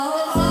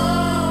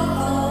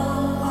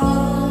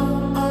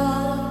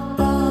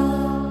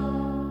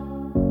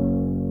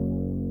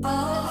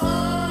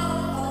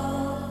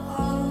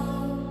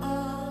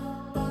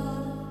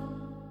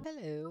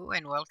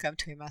welcome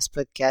to Emma's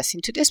podcast. In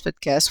today's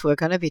podcast, we're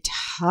going to be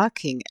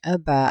talking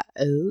about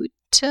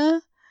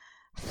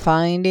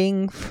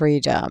finding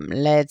freedom.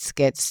 Let's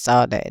get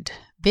started.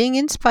 Being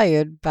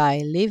inspired by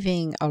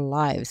living our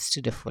lives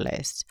to the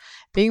fullest,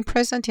 being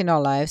present in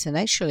our lives and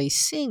actually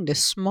seeing the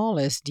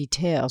smallest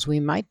details we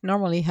might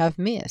normally have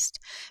missed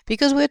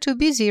because we're too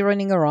busy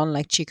running around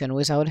like chicken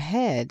without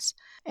heads.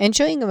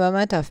 Enjoying a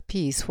moment of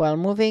peace while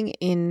moving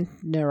in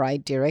the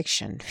right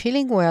direction,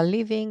 feeling we're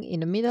living in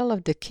the middle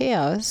of the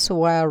chaos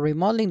while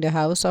remodeling the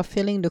house or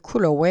feeling the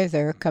cooler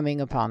weather coming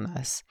upon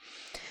us.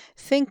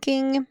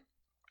 Thinking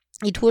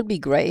it would be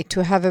great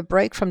to have a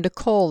break from the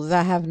cold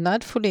that have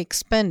not fully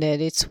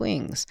expanded its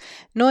wings,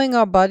 knowing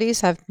our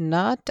bodies have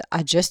not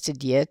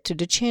adjusted yet to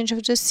the change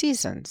of the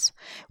seasons.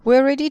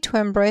 We're ready to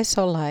embrace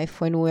our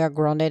life when we are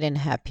grounded and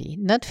happy,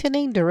 not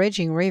feeling the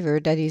raging river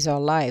that is our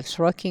lives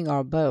rocking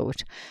our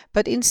boat,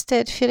 but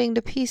instead feeling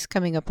the peace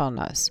coming upon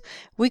us.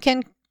 We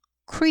can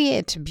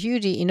create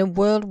beauty in a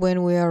world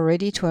when we are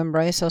ready to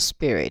embrace our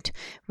spirit.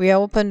 We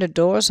open the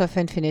doors of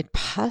infinite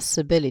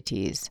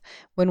possibilities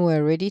when we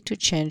are ready to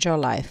change our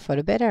life for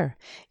the better.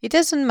 It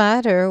doesn't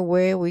matter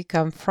where we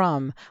come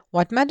from.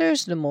 What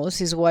matters the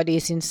most is what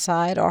is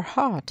inside our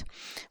heart.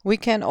 We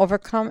can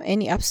overcome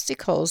any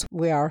obstacles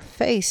we are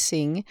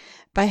facing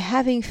by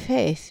having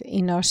faith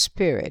in our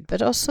spirit,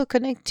 but also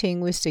connecting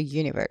with the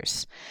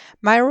universe.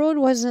 My road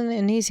wasn't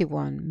an easy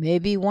one.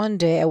 Maybe one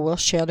day I will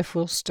share the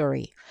full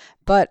story.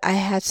 But I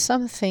had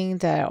something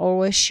that I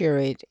always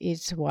shared.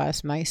 It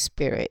was my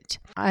spirit.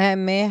 I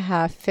may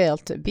have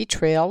felt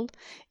betrayed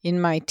in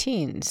my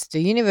teens.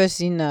 The universe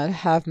did not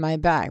have my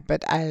back,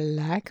 but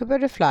like a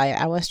butterfly,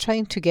 I was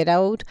trying to get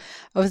out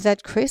of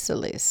that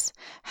chrysalis.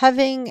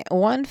 Having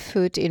one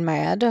foot in my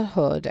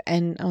adulthood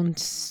and on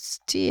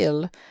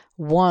still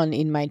one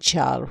in my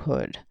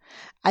childhood.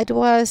 It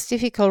was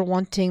difficult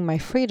wanting my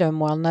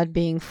freedom while not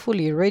being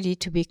fully ready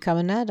to become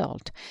an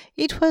adult.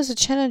 It was a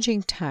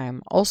challenging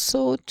time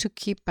also to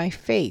keep my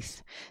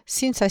faith,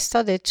 since I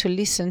started to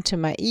listen to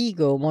my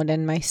ego more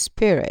than my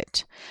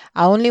spirit.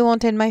 I only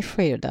wanted my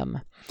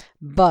freedom,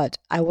 but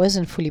I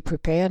wasn't fully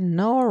prepared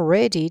nor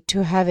ready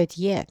to have it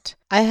yet.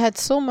 I had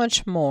so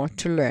much more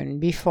to learn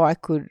before I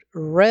could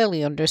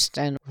really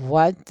understand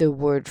what the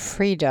word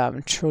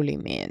freedom truly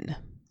means.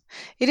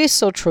 It is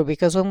so true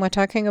because when we're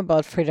talking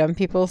about freedom,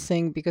 people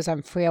think because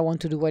I'm free, I want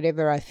to do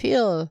whatever I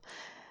feel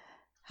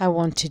I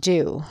want to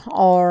do.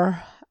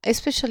 Or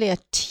especially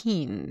at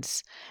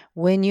teens,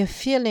 when you're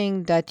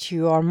feeling that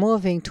you are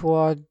moving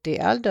toward the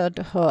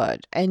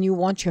adulthood and you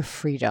want your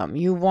freedom,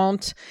 you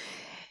want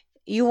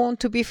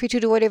to be free to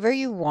do whatever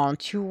you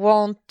want. You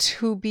want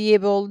to be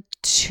able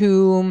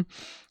to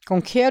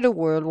conquer the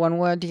world one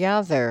way or the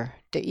other.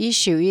 The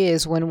issue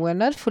is when we're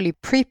not fully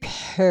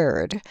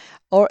prepared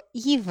or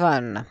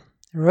even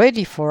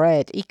ready for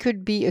it, it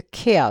could be a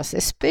chaos,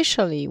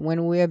 especially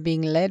when we are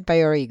being led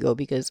by our ego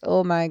because,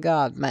 oh my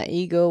God, my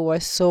ego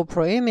was so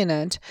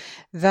prominent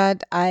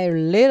that I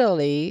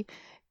literally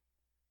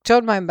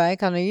turned my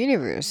back on the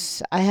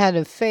universe. I had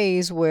a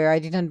phase where I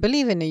didn't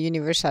believe in the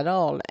universe at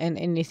all and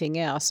anything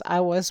else. I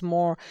was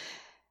more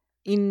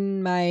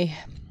in my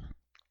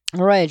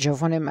rage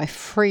of wanting my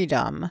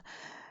freedom.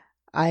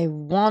 I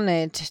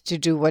wanted to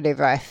do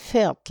whatever I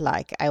felt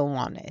like I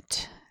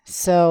wanted.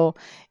 So,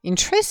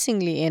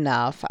 interestingly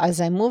enough, as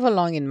I move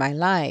along in my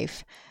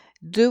life,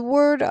 the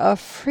word of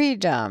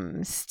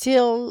freedom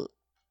still,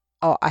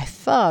 or I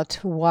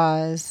thought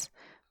was,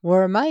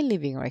 where am I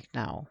living right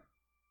now?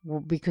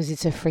 Because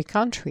it's a free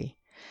country.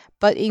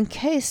 But in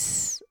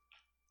case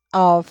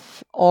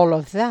of all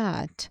of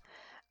that,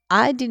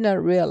 I did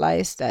not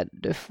realize that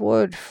the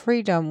word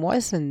freedom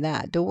wasn't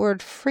that. The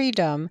word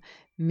freedom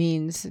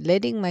means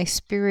letting my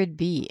spirit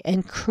be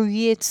and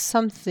create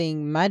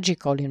something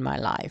magical in my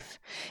life.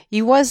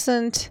 It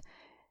wasn't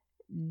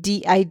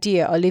the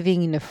idea of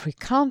living in a free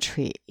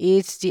country.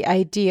 It's the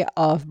idea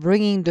of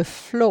bringing the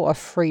flow of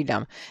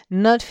freedom,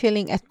 not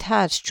feeling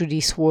attached to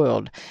this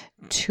world,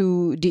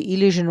 to the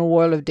illusional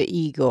world of the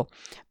ego,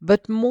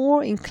 but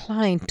more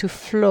inclined to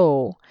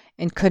flow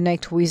and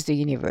connect with the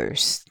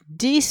universe.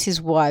 This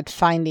is what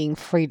finding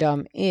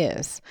freedom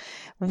is.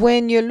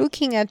 When you're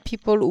looking at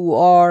people who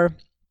are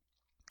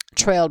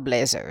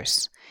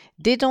trailblazers,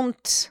 they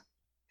don't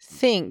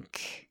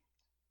think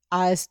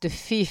as the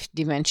fifth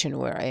dimension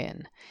we're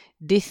in.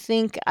 They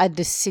think at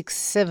the sixth,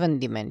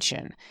 seventh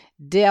dimension.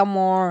 They are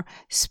more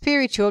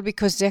spiritual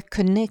because they're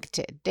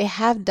connected. They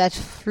have that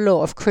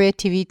flow of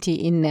creativity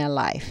in their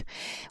life.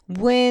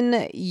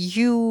 When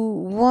you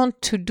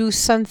want to do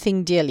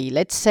something daily,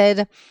 let's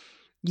say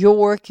you're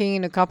working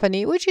in a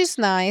company, which is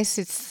nice.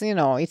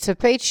 It's a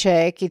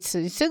paycheck. It's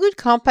a good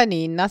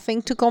company,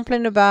 nothing to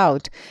complain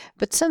about.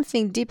 But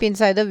something deep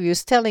inside of you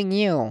is telling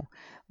you,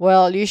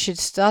 well, you should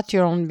start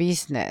your own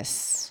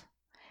business.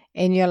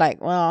 And you're like,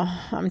 well,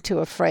 I'm too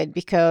afraid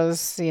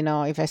because,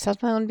 if I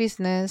start my own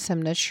business,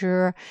 I'm not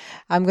sure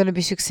I'm going to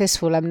be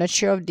successful. I'm not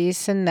sure of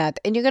this and that.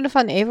 And you're going to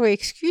find every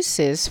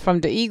excuses from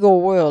the ego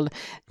world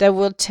that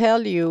will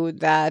tell you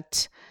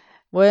that,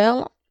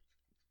 well,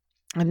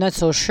 I'm not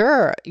so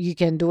sure you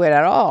can do it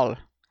at all.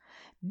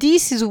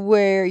 This is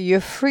where your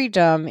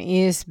freedom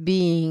is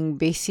being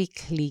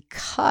basically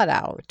cut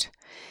out.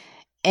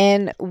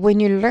 And when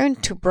you learn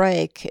to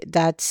break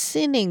that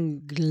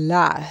ceiling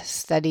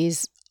glass that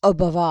is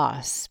above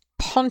us,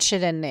 punch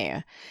it in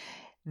there,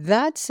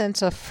 that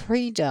sense of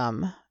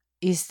freedom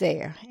is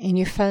there, and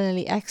you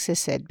finally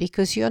access it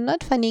because you're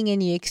not finding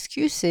any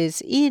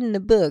excuses in the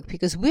book,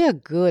 because we are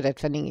good at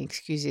finding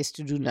excuses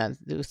to do not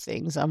do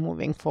things. I'm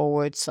moving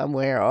forward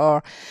somewhere,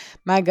 or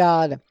my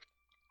God,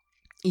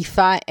 if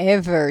I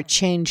ever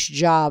change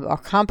job or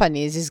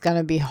companies, it's going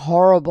to be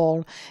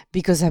horrible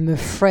because I'm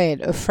afraid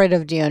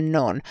of the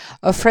unknown,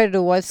 afraid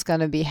of what's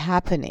going to be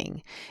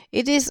happening.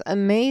 It is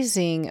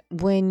amazing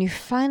when you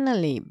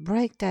finally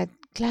break that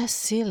glass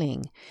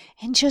ceiling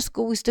and just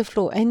go with the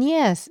flow. And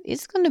yes,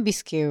 it's going to be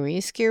scary.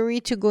 It's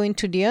scary to go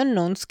into the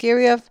unknown,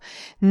 scary of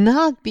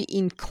not be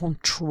in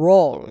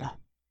control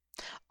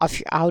of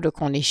your outer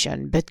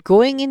condition, but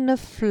going in the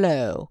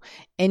flow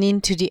and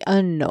into the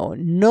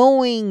unknown,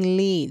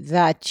 knowingly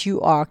that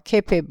you are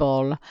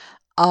capable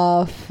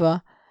of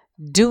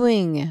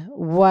doing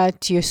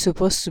what you're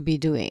supposed to be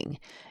doing.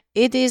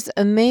 It is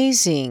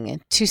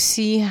amazing to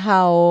see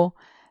how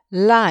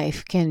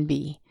life can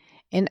be.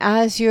 And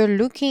as you're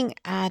looking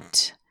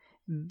at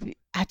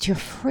your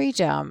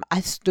freedom,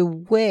 as the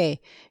way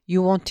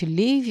you want to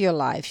live your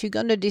life, you're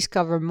going to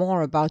discover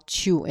more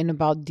about you and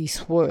about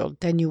this world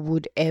than you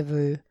would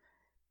ever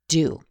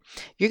do.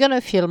 You're going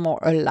to feel more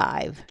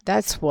alive.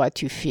 That's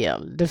what you feel.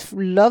 The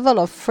level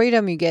of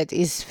freedom you get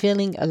is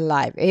feeling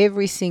alive.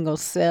 Every single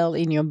cell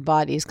in your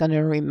body is going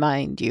to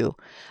remind you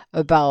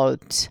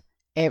about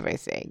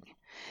everything.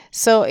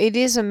 So it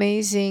is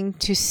amazing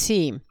to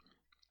see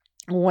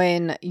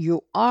when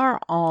you are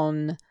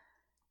on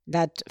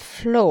that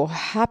flow,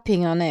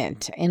 hopping on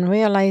it and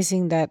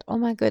realizing that, oh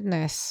my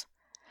goodness,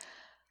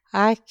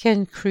 I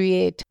can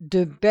create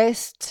the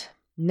best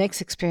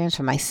next experience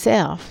for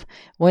myself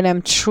when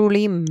I'm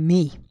truly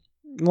me,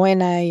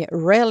 when I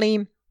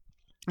really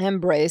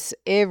embrace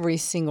every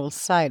single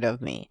side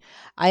of me.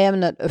 I am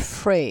not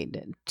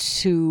afraid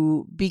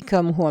to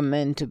become who I'm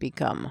meant to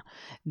become.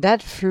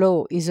 That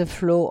flow is a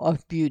flow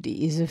of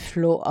beauty, is a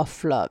flow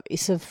of love,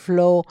 it's a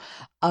flow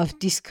of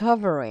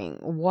discovering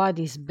what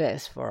is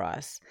best for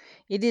us.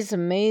 It is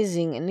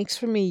amazing and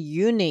extremely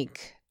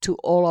unique to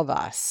all of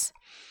us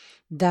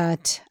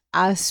that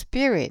as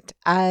spirit,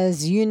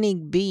 as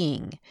unique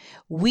being,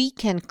 we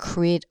can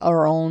create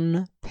our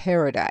own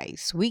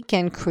paradise. We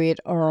can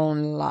create our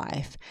own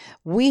life.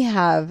 We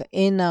have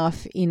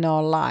enough in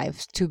our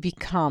lives to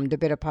become the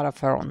better part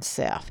of our own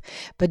self.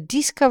 But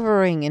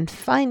discovering and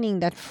finding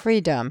that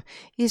freedom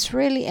is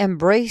really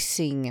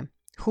embracing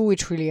who we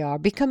truly are,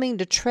 becoming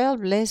the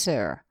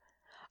trailblazer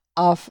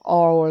of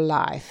our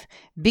life,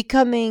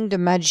 becoming the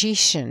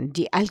magician,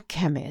 the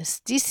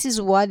alchemist. This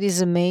is what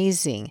is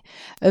amazing.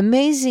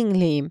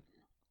 Amazingly,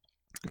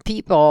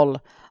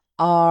 people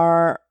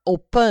are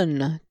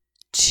open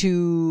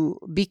to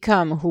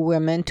become who we're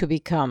meant to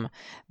become.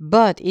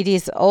 But it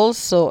is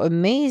also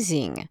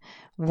amazing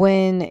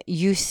when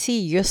you see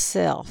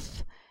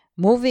yourself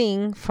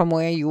moving from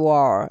where you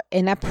are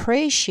and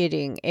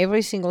appreciating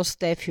every single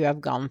step you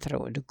have gone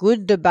through, the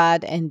good, the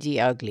bad, and the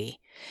ugly.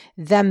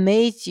 That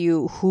made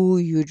you who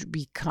you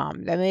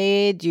become. That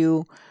made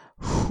you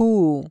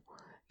who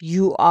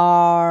you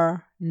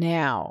are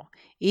now.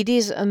 It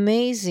is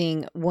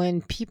amazing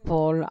when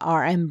people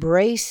are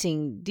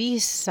embracing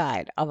this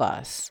side of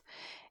us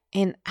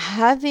and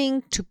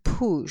having to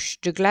push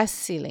the glass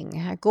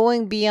ceiling,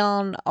 going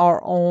beyond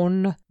our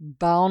own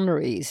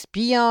boundaries,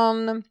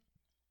 beyond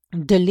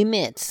the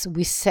limits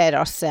we set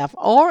ourselves,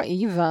 or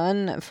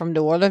even from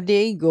the world of the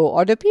ego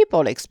or the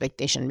people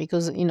expectation,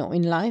 because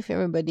in life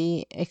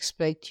everybody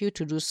expects you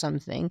to do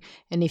something,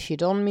 and if you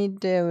don't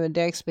meet their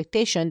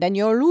expectation, then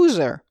you're a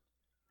loser,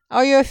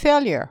 or you're a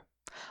failure,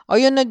 or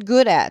you're not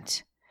good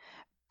at.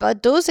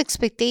 But those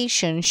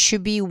expectations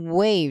should be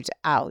waived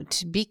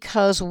out,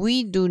 because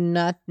we do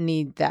not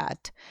need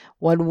that.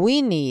 What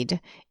we need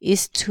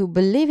is to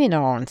believe in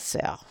our own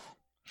self.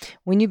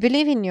 When you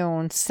believe in your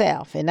own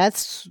self, and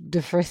that's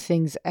the first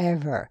things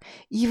ever,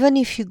 even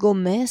if you go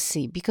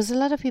messy, because a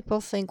lot of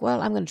people think,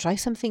 well, I'm going to try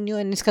something new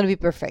and it's going to be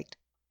perfect.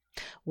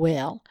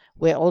 Well,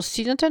 we're all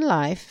students in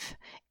life,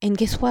 and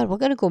guess what? We're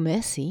going to go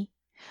messy.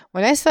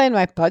 When I started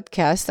my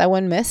podcast, I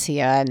went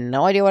messy. I had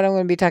no idea what I'm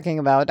going to be talking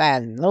about. I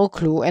had no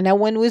clue, and I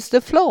went with the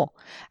flow.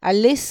 I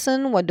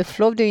listened what the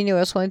flow of the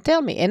universe wanted to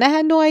tell me, and I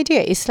had no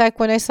idea. It's like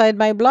when I started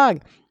my blog.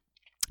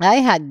 I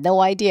had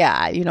no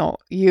idea.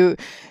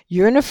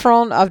 You're in the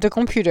front of the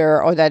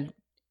computer or that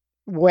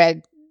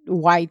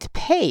white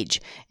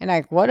page, and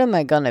like, what am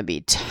I gonna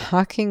be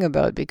talking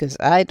about? Because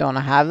I don't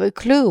have a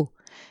clue.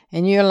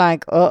 And you're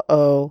like,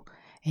 uh-oh.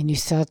 And you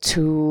start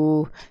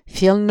to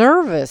feel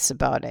nervous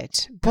about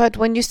it. But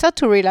when you start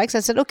to relax, I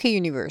said, okay,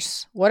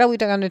 universe, what are we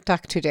going to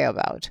talk today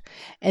about?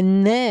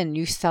 And then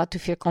you start to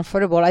feel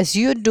comfortable as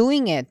you're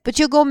doing it, but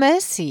you go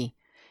messy.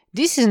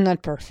 This is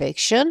not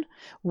perfection.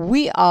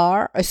 We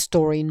are a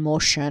story in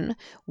motion.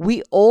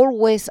 We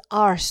always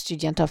are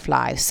student of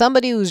life.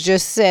 Somebody who's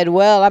just said,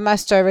 well, I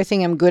master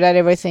everything, I'm good at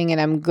everything, and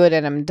I'm good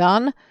and I'm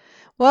done.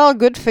 Well,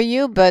 good for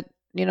you, but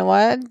you know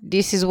what?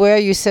 This is where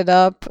you set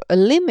up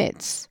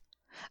limits.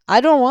 I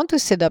don't want to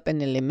set up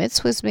any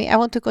limits with me. I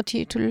want to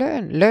continue to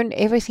learn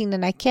everything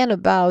that I can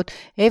about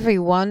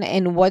everyone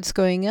and what's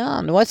going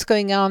on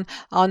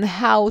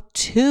how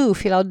to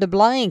fill out the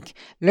blank,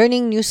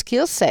 learning new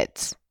skill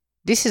sets.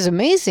 This is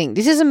amazing.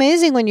 This is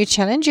amazing when you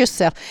challenge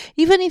yourself,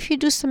 even if you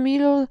do some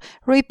little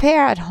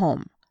repair at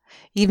home.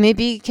 It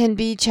maybe can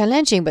be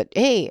challenging, but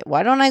hey,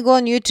 why don't I go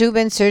on YouTube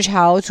and search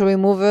how to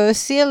remove a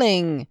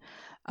ceiling,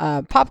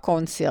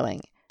 popcorn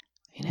ceiling?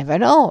 You never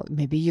know.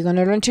 Maybe you're going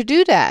to learn to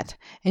do that.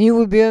 And you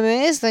will be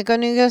amazed. Like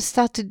when you're going to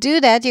start to do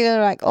that, you're going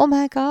to like, oh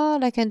my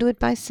God, I can do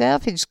it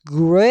myself. It's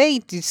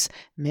great. It's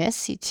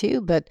messy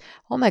too. But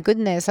oh my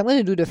goodness, I'm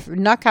going to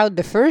knock out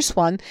the first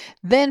one.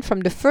 Then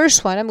from the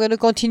first one, I'm going to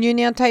continue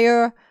the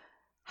entire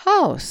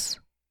house.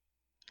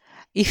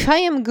 If I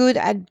am good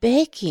at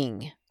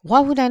baking, why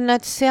would I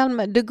not sell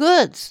the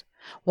goods?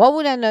 Why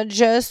would I not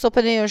just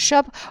open a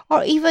shop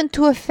or even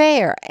to a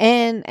fair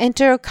and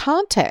enter a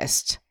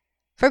contest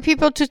for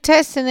people to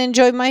test and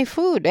enjoy my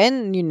food?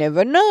 And you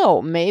never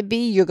know. Maybe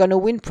you're going to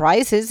win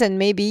prizes and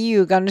maybe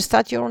you're going to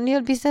start your own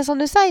little business on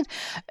the side.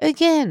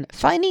 Again,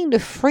 finding the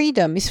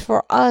freedom is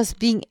for us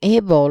being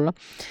able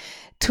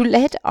to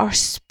let our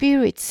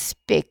spirit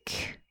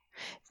speak,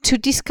 to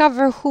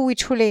discover who we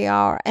truly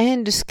are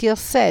and the skill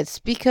sets.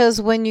 Because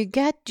when you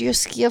get your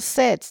skill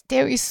sets,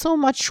 there is so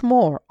much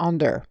more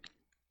under.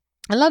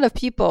 A lot of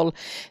people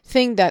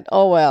think that,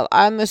 oh, well,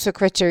 I'm a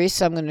secretary,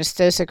 so I'm going to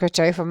stay a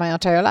secretary for my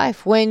entire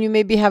life. When you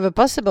maybe have a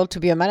possible to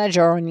be a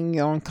manager in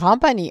your own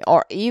company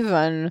or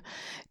even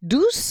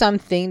do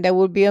something that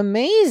would be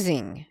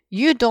amazing.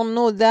 You don't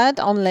know that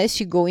unless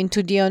you go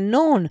into the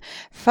unknown.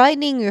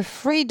 Finding your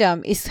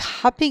freedom is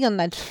hopping on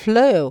that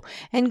flow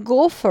and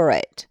go for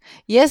it.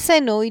 Yes, I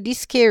know it is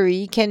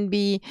scary. It can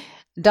be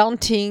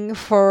daunting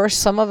for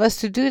some of us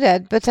to do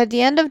that, but at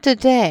the end of the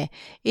day,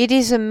 it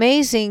is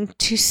amazing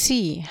to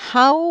see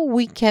how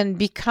we can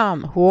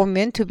become who we're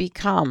meant to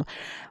become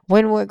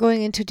when we're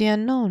going into the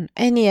unknown.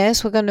 And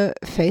yes, we're going to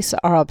face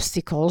our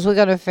obstacles, we're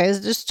going to face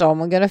the storm,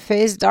 we're going to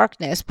face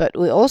darkness, but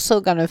we're also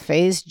going to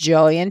face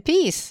joy and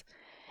peace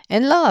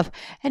and love.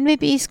 And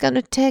maybe it's going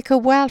to take a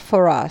while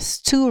for us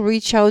to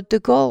reach out the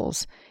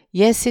goals.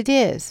 Yes, it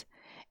is.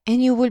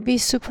 And you will be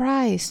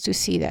surprised to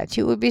see that.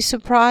 You will be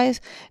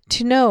surprised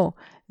to know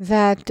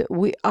that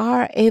we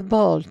are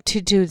able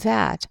to do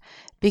that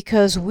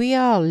because we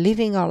are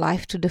living our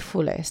life to the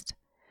fullest.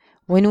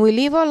 When we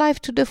live our life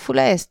to the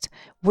fullest,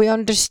 we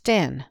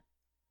understand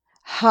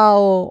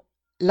how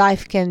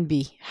life can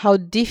be, how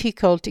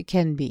difficult it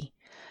can be.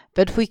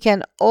 But we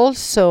can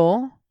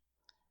also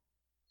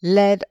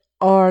let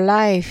our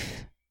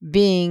life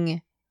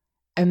being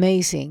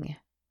amazing.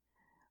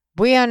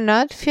 We are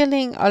not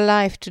feeling our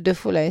life to the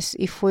fullest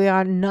if we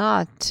are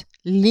not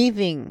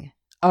living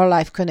our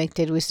life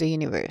connected with the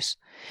universe.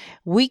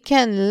 We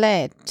can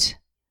let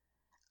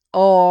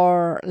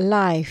our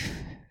life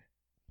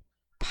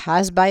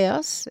pass by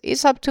us.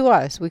 It's up to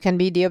us. We can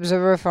be the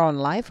observer of our own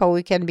life or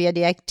we can be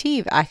the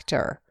active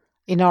actor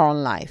in our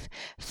own life.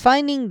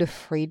 Finding the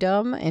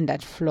freedom and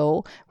that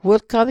flow will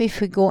come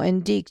if we go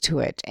and dig to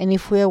it and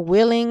if we are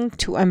willing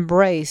to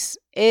embrace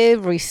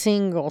every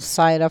single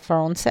side of our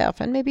own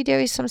self. And maybe there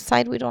is some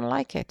side we don't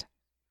like it.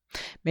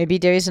 Maybe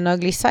there is an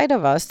ugly side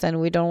of us that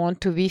we don't want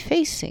to be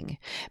facing.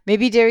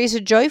 Maybe there is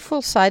a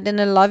joyful side and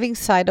a loving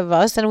side of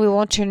us and we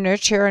want to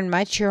nurture and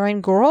mature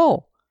and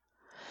grow.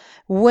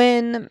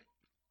 When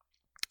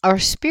our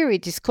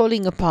spirit is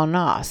calling upon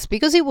us,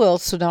 because it will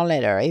sooner or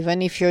later,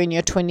 even if you're in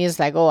your 20s,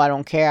 like, oh, I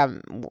don't care,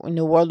 I'm in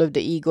the world of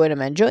the ego and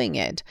I'm enjoying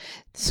it.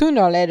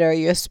 Sooner or later,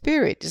 your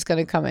spirit is going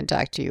to come and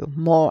talk to you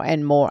more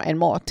and more and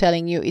more,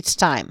 telling you it's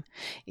time.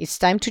 It's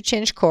time to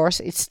change course.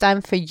 It's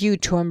time for you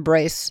to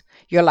embrace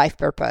your life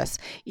purpose.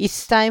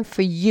 It's time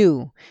for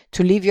you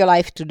to live your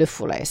life to the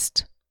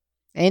fullest.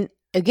 And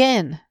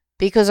again,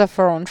 because of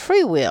our own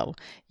free will,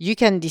 you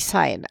can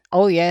decide,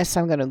 oh yes,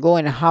 I'm going to go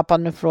and hop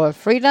on the floor of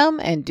freedom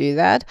and do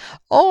that,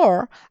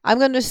 or I'm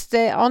going to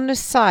stay on the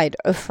side,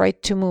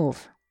 afraid to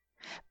move.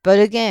 But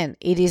again,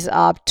 it is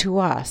up to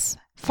us.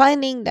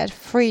 Finding that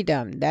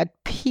freedom,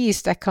 that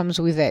peace that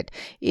comes with it,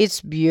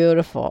 it's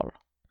beautiful.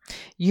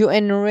 You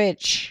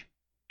enrich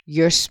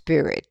your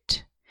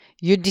spirit.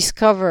 You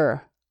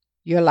discover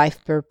your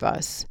life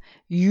purpose.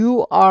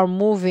 You are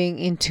moving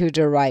into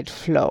the right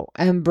flow,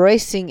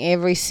 embracing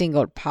every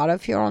single part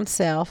of your own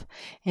self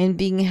and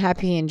being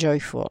happy and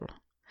joyful.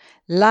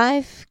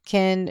 Life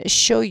can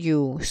show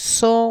you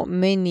so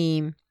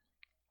many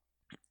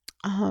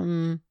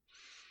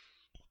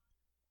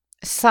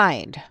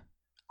side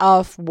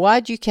of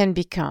what you can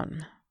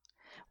become.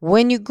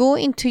 When you go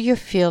into your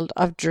field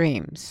of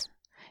dreams,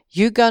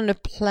 you're going to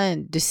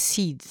plant the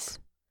seeds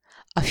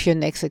of your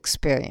next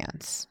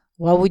experience.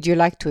 What would you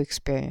like to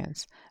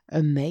experience?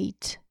 A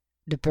mate,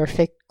 the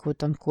perfect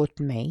quote-unquote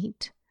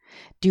mate,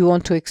 Do you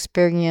want to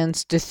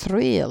experience the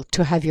thrill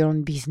to have your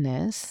own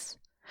business,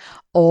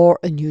 or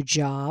a new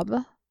job,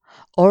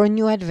 or a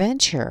new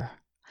adventure,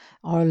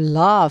 or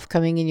love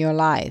coming in your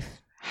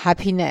life,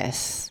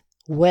 happiness,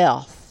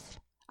 wealth,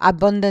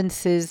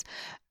 abundances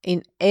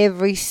in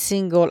every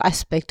single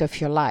aspect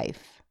of your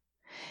life?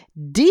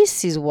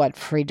 This is what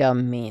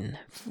freedom means.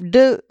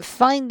 The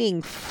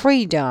finding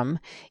freedom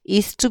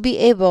is to be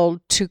able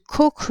to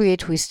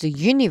co-create with the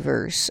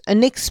universe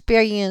an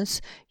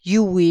experience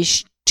you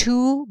wish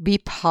to be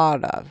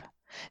part of.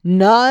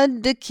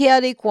 Not the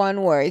chaotic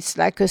one where it's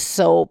like a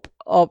soap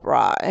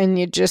opera and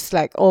you're just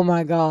like, oh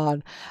my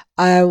God,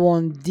 I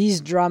want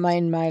this drama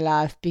in my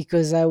life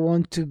because I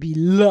want to be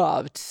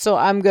loved. So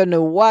I'm going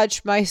to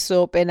watch my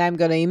soap and I'm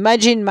going to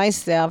imagine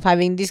myself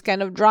having this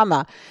kind of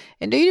drama.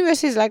 And the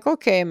universe is like,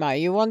 okay, Ma,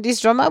 you want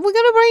this drama? We're going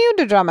to bring you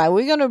the drama.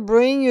 We're going to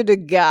bring you the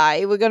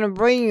guy. We're going to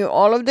bring you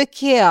all of the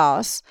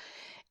chaos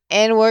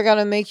and we're going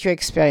to make you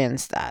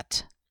experience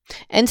that.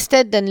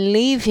 Instead than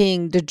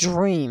living the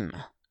dream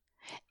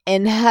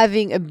and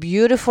having a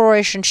beautiful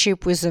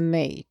relationship with a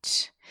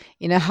mate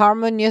in a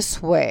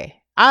harmonious way.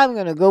 I'm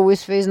going to go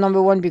with phase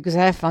number 1 because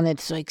I found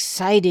it so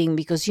exciting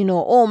because,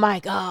 oh my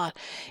God,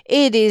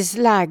 it is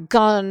like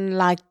gone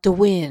like the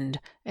wind.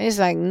 And it's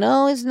like,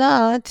 no, it's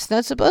not. It's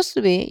not supposed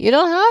to be. You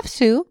don't have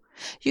to.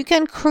 You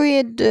can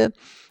create the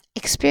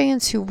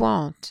experience you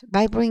want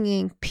by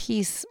bringing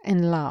peace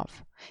and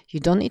love.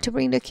 You don't need to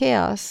bring the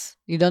chaos.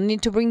 You don't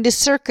need to bring the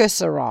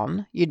circus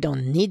around. You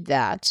don't need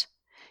that.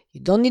 You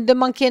don't need the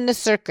monkey in the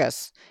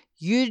circus.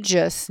 You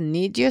just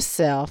need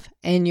yourself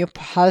and your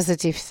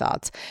positive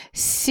thoughts.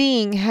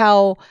 Seeing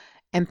how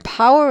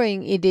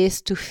empowering it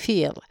is to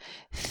feel.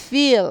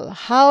 Feel,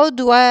 how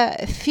do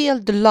I feel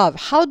the love?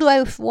 How do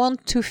I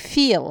want to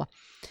feel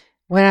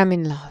when I'm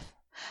in love?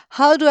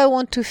 How do I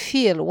want to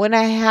feel when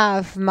I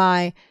have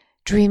my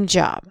dream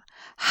job?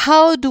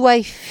 How do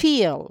I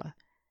feel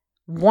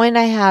when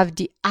I have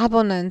the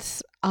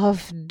abundance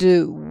of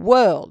the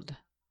world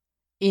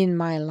in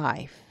my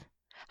life?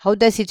 How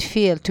does it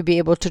feel to be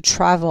able to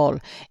travel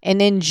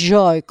and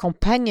enjoy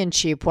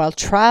companionship while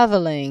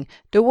traveling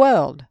the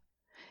world?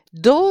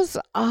 Those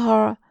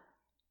are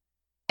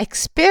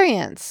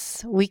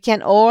experience we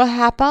can all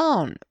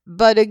happen.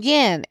 But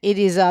again, it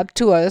is up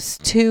to us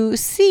to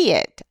see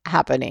it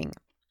happening.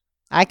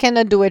 I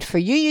cannot do it for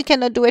you. You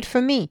cannot do it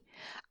for me.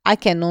 I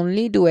can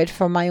only do it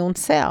for my own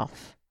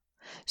self.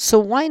 So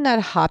why not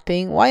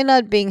hopping? Why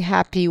not being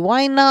happy?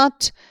 Why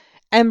not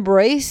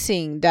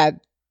embracing that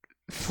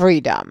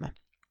freedom?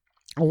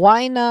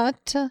 Why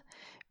not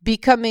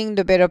becoming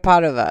the better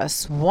part of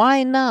us?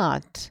 Why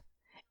not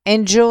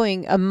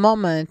enjoying a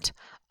moment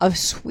of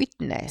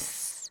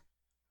sweetness?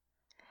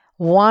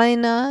 Why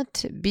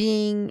not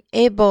being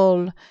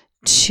able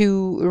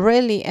to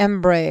really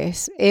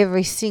embrace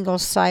every single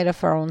side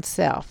of our own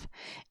self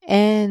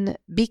and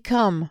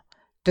become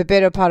the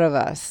better part of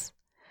us?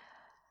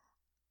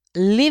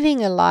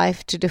 Living a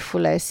life to the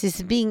fullest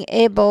is being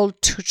able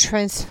to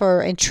transfer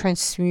and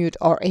transmute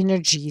our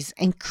energies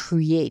and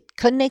create,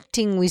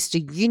 connecting with the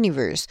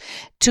universe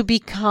to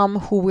become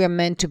who we're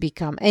meant to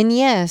become. And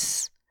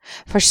yes,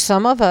 for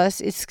some of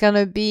us, it's going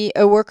to be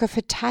a work of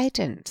a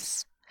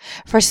titans.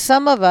 For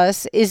some of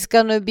us, it's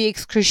going to be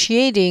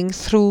excruciating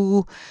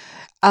through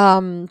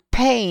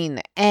pain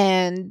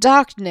and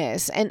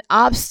darkness and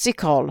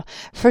obstacle.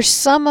 For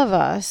some of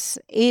us,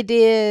 it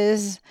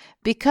is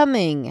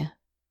becoming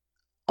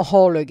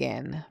whole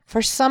again.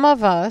 For some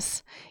of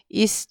us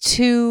is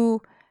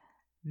to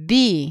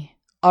be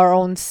our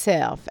own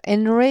self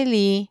and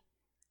really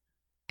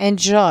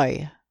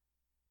enjoy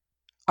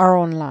our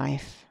own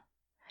life.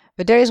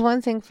 But there is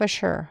one thing for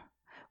sure.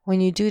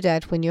 When you do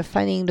that, when you're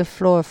finding the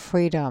flow of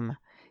freedom,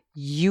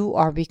 you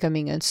are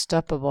becoming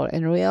unstoppable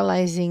and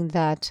realizing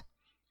that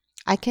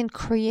I can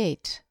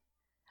create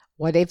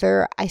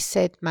whatever I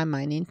set my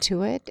mind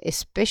into it,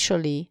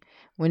 especially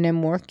when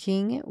I'm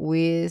working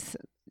with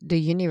the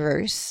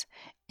universe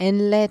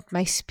and let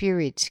my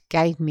spirit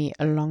guide me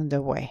along the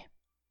way.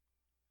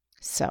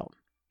 So,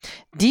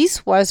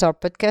 this was our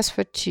podcast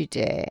for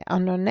today.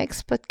 On our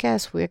next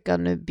podcast, we're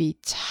going to be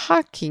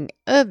talking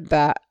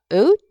about,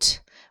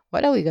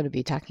 what are we going to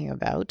be talking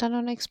about on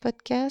our next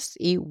podcast?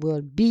 It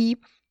will be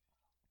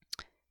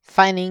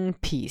finding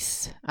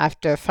peace.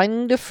 After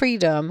finding the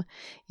freedom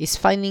is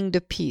finding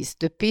the peace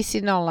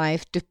in our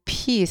life, the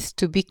peace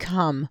to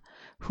become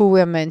who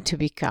we're meant to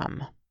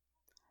become.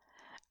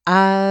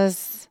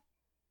 As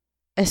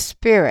a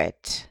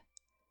spirit,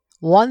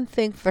 one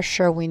thing for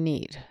sure we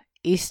need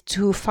is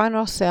to find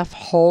ourselves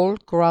whole,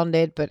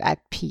 grounded, but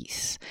at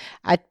peace.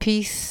 At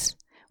peace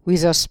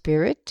with our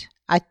spirit,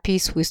 at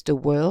peace with the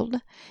world,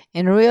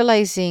 and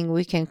realizing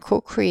we can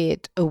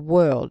co-create a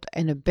world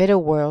and a better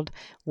world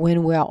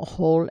when we are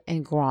whole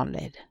and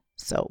grounded.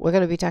 So we're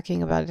going to be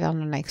talking about it on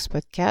the next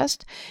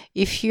podcast.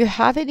 If you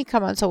have any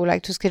comments or would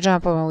like to schedule an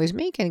appointment with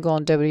me, you can go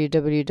on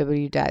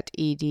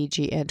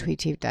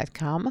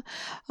www.edgintuitive.com.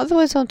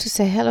 Otherwise, I want to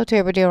say hello to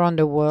everybody around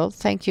the world.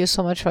 Thank you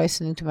so much for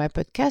listening to my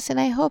podcast, and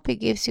I hope it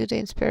gives you the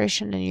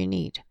inspiration that you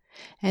need,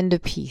 and the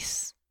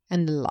peace,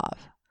 and the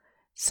love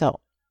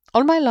So,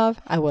 all my love,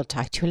 I will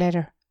talk to you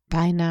later.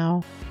 Bye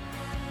now.